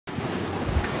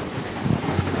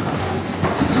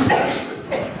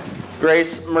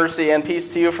Grace, mercy, and peace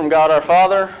to you from God our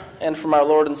Father and from our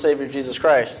Lord and Savior Jesus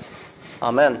Christ.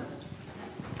 Amen.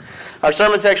 Our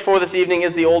sermon text for this evening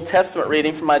is the Old Testament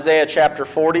reading from Isaiah chapter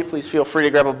 40. Please feel free to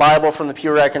grab a Bible from the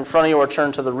pew rack in front of you or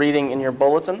turn to the reading in your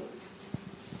bulletin.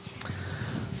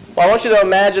 Well, I want you to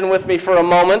imagine with me for a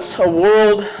moment a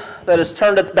world that has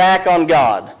turned its back on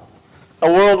God. A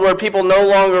world where people no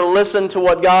longer listen to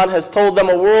what God has told them.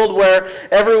 A world where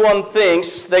everyone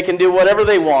thinks they can do whatever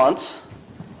they want.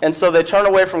 And so they turn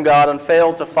away from God and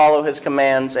fail to follow His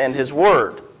commands and His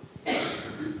Word.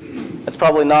 It's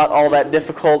probably not all that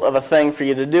difficult of a thing for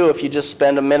you to do if you just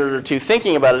spend a minute or two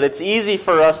thinking about it. It's easy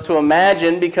for us to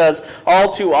imagine because all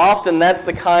too often that's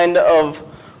the kind of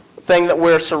thing that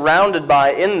we're surrounded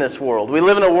by in this world. We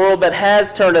live in a world that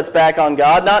has turned its back on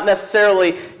God, not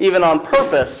necessarily even on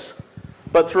purpose,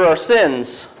 but through our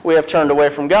sins we have turned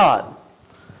away from God.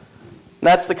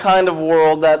 That's the kind of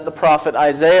world that the prophet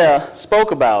Isaiah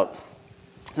spoke about.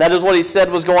 That is what he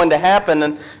said was going to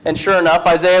happen, and sure enough,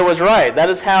 Isaiah was right. That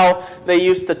is how they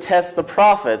used to test the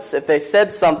prophets. If they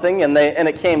said something and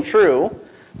it came true,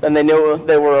 then they knew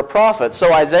they were a prophet.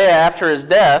 So Isaiah, after his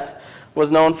death,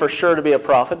 was known for sure to be a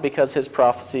prophet because his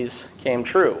prophecies came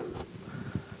true.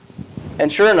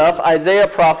 And sure enough, Isaiah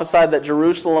prophesied that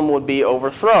Jerusalem would be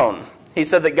overthrown. He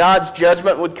said that God's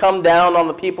judgment would come down on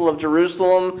the people of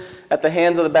Jerusalem at the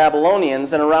hands of the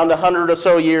Babylonians, and around 100 or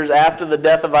so years after the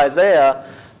death of Isaiah,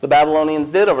 the Babylonians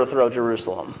did overthrow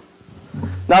Jerusalem.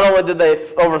 Not only did they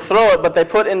overthrow it, but they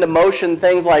put into motion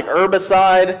things like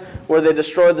herbicide, where they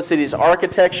destroyed the city's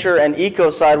architecture, and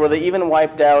ecocide, where they even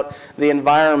wiped out the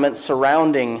environment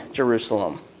surrounding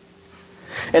Jerusalem.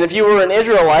 And if you were an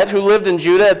Israelite who lived in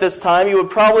Judah at this time, you would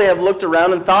probably have looked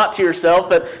around and thought to yourself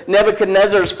that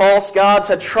Nebuchadnezzar's false gods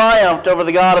had triumphed over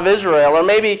the God of Israel. Or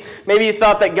maybe you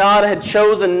thought that God had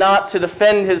chosen not to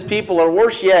defend His people. Or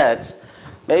worse yet,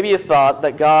 maybe you thought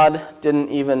that God didn't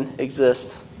even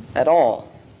exist at all.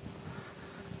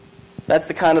 That's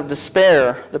the kind of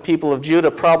despair the people of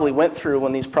Judah probably went through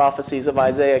when these prophecies of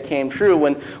Isaiah came true.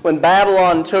 When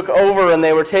Babylon took over and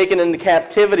they were taken into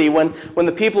captivity, when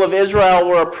the people of Israel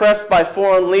were oppressed by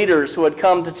foreign leaders who had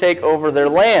come to take over their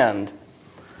land.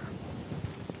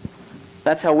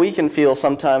 That's how we can feel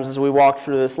sometimes as we walk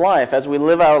through this life, as we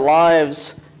live our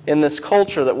lives in this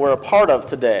culture that we're a part of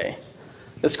today.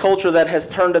 This culture that has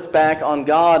turned its back on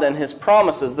God and His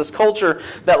promises. This culture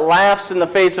that laughs in the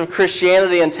face of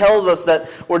Christianity and tells us that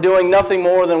we're doing nothing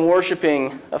more than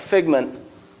worshiping a figment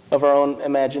of our own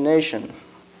imagination.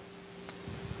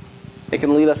 It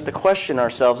can lead us to question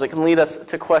ourselves. It can lead us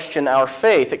to question our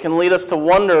faith. It can lead us to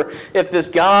wonder if this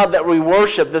God that we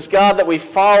worship, this God that we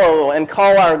follow and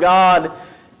call our God,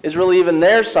 is really even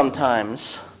there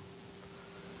sometimes.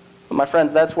 But my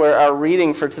friends, that's where our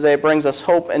reading for today brings us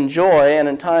hope and joy, and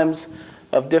in times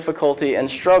of difficulty and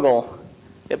struggle,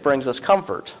 it brings us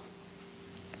comfort.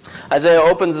 Isaiah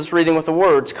opens this reading with the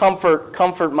words, "Comfort,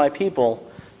 comfort my people,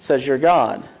 says your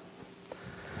God."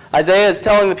 Isaiah is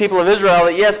telling the people of Israel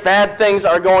that yes, bad things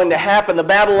are going to happen. The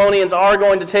Babylonians are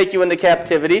going to take you into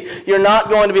captivity. You're not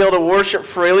going to be able to worship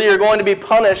freely. You're going to be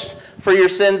punished for your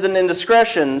sins and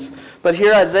indiscretions. But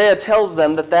here Isaiah tells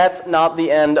them that that's not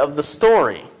the end of the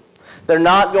story. They're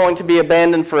not going to be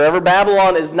abandoned forever.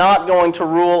 Babylon is not going to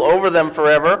rule over them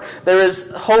forever. There is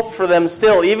hope for them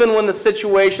still. Even when the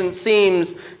situation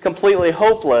seems completely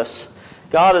hopeless,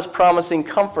 God is promising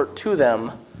comfort to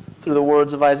them through the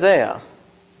words of Isaiah.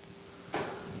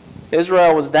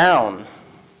 Israel was down.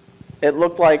 It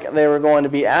looked like they were going to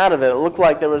be out of it. It looked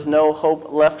like there was no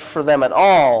hope left for them at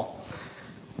all.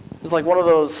 It was like one of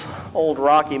those old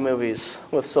Rocky movies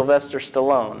with Sylvester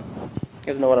Stallone.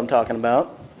 You guys know what I'm talking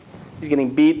about. He's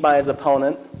getting beat by his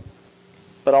opponent,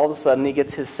 but all of a sudden he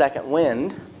gets his second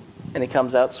wind, and he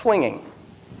comes out swinging.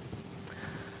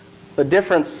 The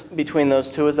difference between those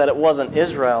two is that it wasn't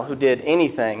Israel who did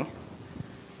anything.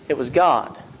 It was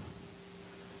God.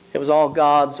 It was all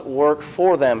God's work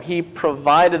for them. He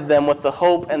provided them with the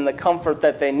hope and the comfort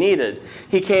that they needed.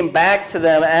 He came back to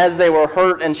them as they were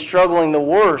hurt and struggling the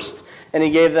worst, and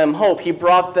He gave them hope. He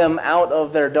brought them out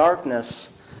of their darkness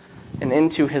and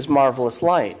into His marvelous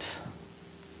light.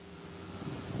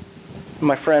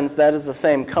 My friends, that is the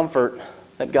same comfort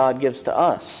that God gives to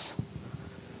us.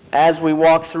 As we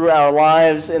walk through our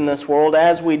lives in this world,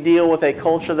 as we deal with a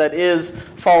culture that is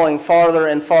falling farther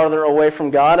and farther away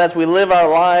from God, as we live our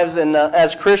lives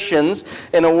as Christians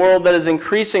in a world that is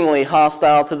increasingly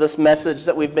hostile to this message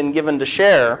that we've been given to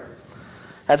share,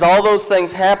 as all those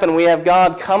things happen, we have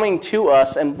God coming to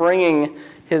us and bringing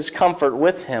His comfort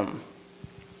with Him.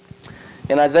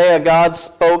 In Isaiah, God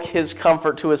spoke His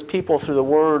comfort to His people through the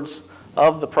words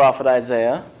of the prophet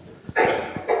Isaiah.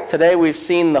 Today we've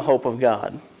seen the hope of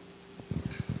God.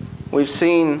 We've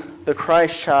seen the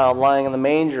Christ child lying in the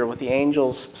manger with the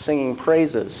angels singing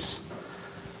praises.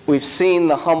 We've seen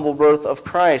the humble birth of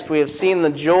Christ. We have seen the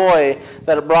joy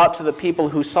that it brought to the people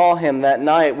who saw him that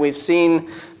night. We've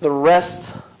seen the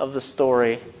rest of the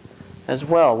story as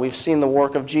well. We've seen the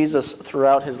work of Jesus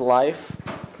throughout his life.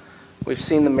 We've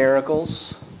seen the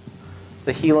miracles,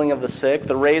 the healing of the sick,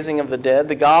 the raising of the dead,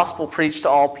 the gospel preached to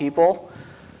all people.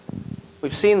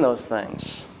 We've seen those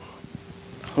things.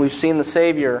 We've seen the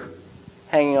Savior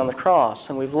hanging on the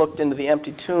cross, and we've looked into the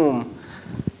empty tomb,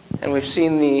 and we've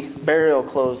seen the burial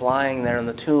clothes lying there in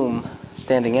the tomb,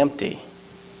 standing empty.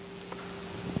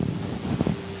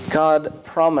 God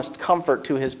promised comfort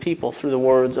to his people through the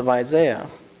words of Isaiah.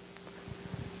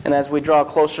 And as we draw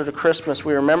closer to Christmas,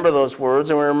 we remember those words,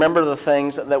 and we remember the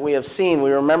things that we have seen. We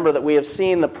remember that we have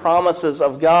seen the promises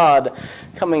of God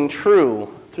coming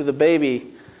true through the baby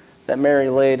that Mary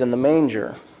laid in the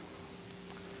manger.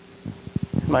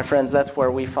 My friends, that's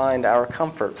where we find our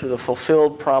comfort, through the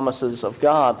fulfilled promises of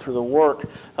God, through the work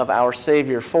of our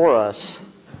Savior for us.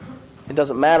 It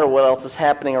doesn't matter what else is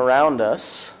happening around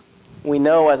us. We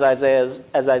know, as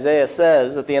Isaiah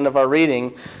says at the end of our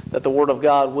reading, that the Word of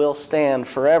God will stand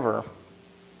forever.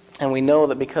 And we know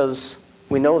that because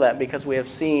we have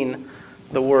seen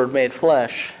the Word made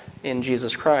flesh in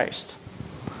Jesus Christ.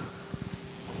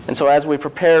 And so as we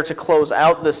prepare to close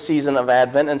out this season of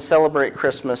Advent and celebrate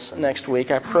Christmas next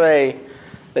week, I pray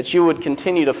that you would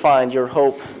continue to find your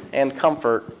hope and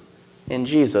comfort in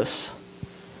Jesus.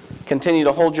 Continue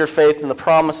to hold your faith in the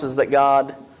promises that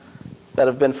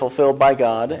have been fulfilled by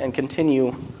God, and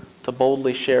continue to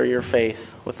boldly share your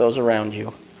faith with those around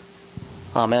you.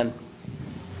 Amen.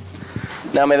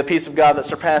 Now may the peace of God that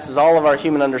surpasses all of our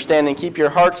human understanding keep your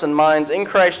hearts and minds in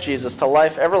Christ Jesus to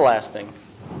life everlasting.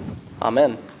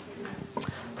 Amen.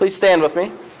 Please stand with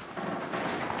me.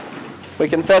 We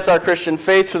confess our Christian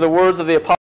faith through the words of the Apostle